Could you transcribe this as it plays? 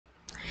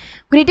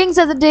Greetings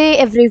of the day,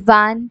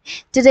 everyone.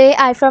 Today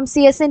I from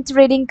CSN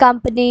Trading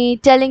Company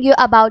telling you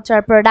about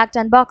our product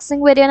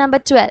unboxing video number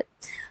 12,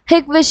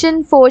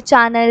 Hikvision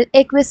 4-channel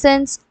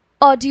AcuSense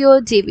Audio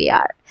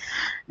DVR.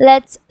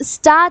 Let's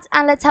start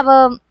and let's have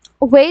a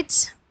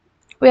wait.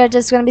 We are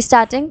just going to be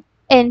starting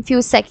in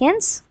few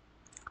seconds.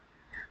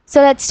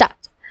 So let's start.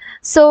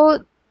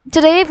 So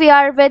today we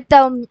are with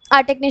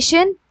our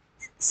technician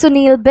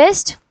Sunil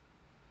Best,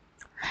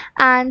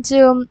 and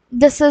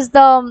this is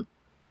the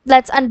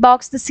let's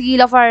unbox the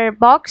seal of our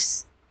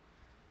box.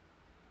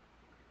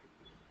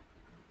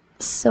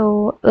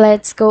 So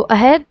let's go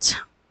ahead.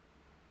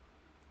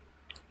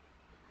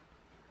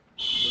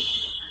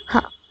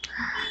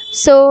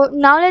 So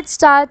now let's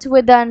start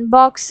with the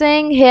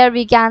unboxing. Here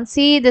we can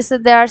see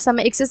there are some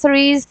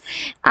accessories,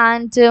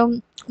 and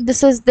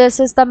this is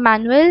the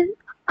manual,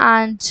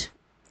 and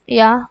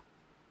yeah,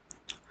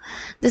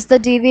 this is the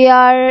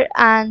DVR,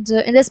 and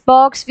in this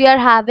box we are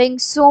having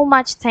so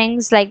much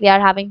things, like we are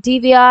having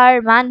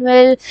DVR,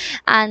 manual,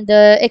 and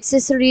the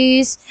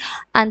accessories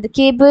and the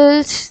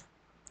cables.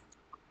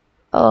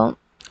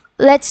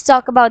 Let's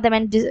talk about them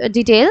in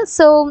detail.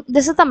 So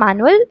this is the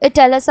manual. It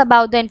tells us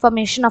about the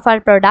information of our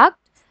product.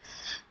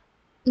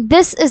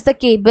 This is the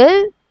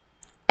cable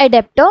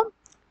adapter,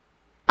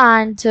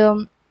 and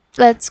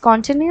let's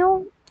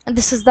continue.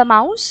 This is the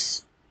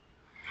mouse,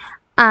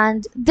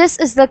 and this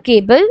is the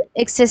cable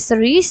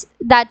accessories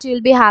that you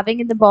will be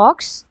having in the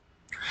box.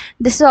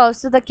 This is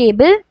also the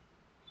cable.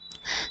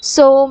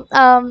 So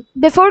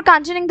before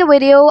continuing the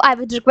video, I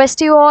would request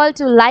you all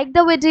to like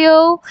the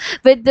video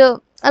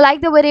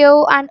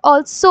and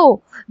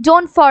also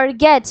don't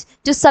forget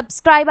to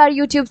subscribe our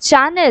YouTube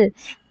channel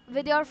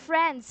with your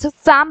friends,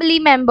 family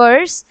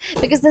members,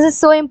 because this is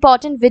so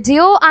important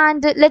video.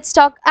 And let's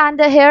talk,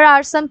 and here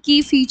are some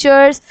key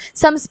features,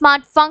 some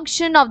smart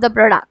function of the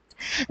product.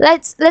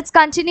 Let's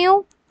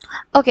continue.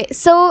 Okay,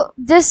 so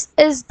this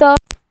is the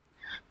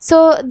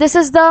DVR. This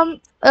is the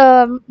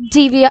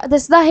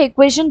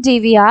Hikvision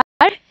DVR,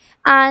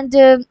 and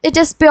it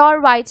is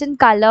pure white in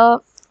color,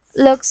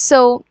 looks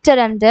so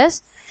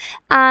tremendous.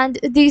 And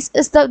this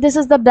is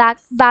the black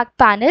back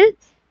panel.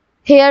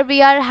 Here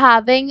we are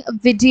having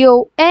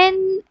video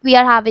in, we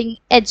are having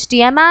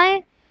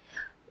HDMI,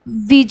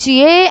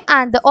 VGA,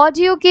 and the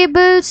audio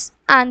cables,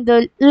 and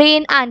the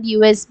LAN and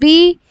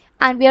USB,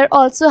 and we are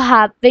also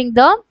having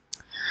the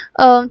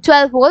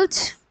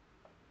 12-volt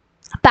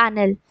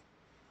panel.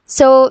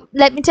 So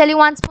let me tell you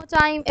once more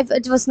time if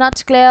it was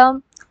not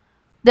clear.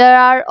 There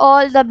are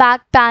all the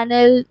back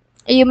panel,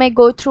 you may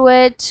go through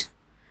it,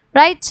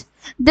 right?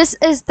 This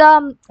is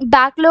the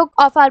back look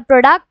of our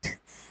product.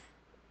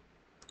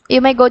 You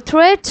may go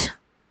through it.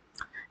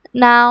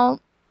 Now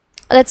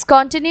let's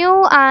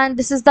continue, and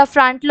this is the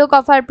front look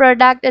of our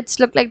product. It's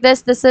look like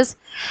this. This is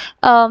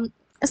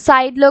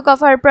side look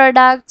of our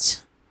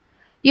product.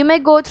 You may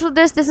go through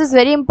this. This is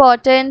very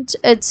important.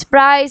 Its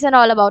price and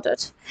all about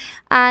it.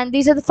 And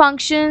these are the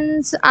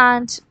functions,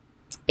 and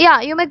yeah,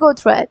 you may go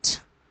through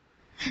it.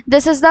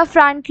 This is the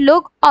front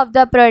look of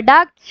the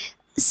product,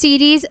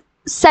 series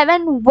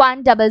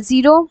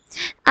 7100,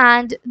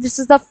 and this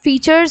is the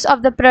features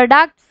of the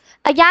product.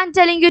 Again,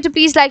 telling you to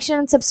please like, share,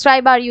 and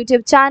subscribe our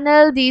YouTube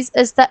channel. This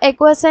is the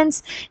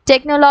AcuSense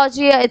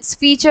technology, its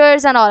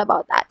features, and all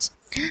about that.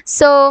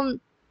 So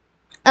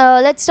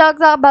let's talk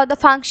about the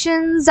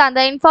functions and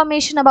the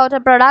information about our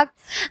product.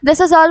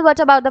 This is all what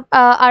about the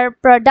our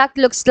product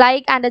looks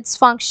like and its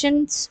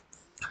functions,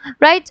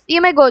 right? You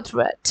may go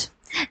through it.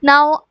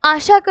 Now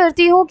आशा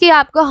करती हूँ कि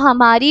आपको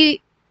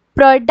हमारी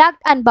product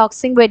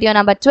unboxing video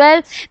number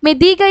 12 में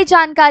दी गई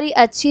जानकारी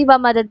अच्छी व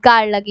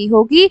मददगार लगी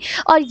होगी,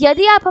 और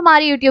यदि आप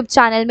हमारे यूट्यूब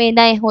चैनल में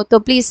नए हो तो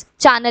प्लीज़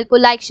चैनल को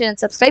लाइक, शेयर एंड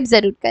सब्सक्राइब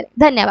ज़रूर करें।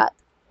 धन्यवाद।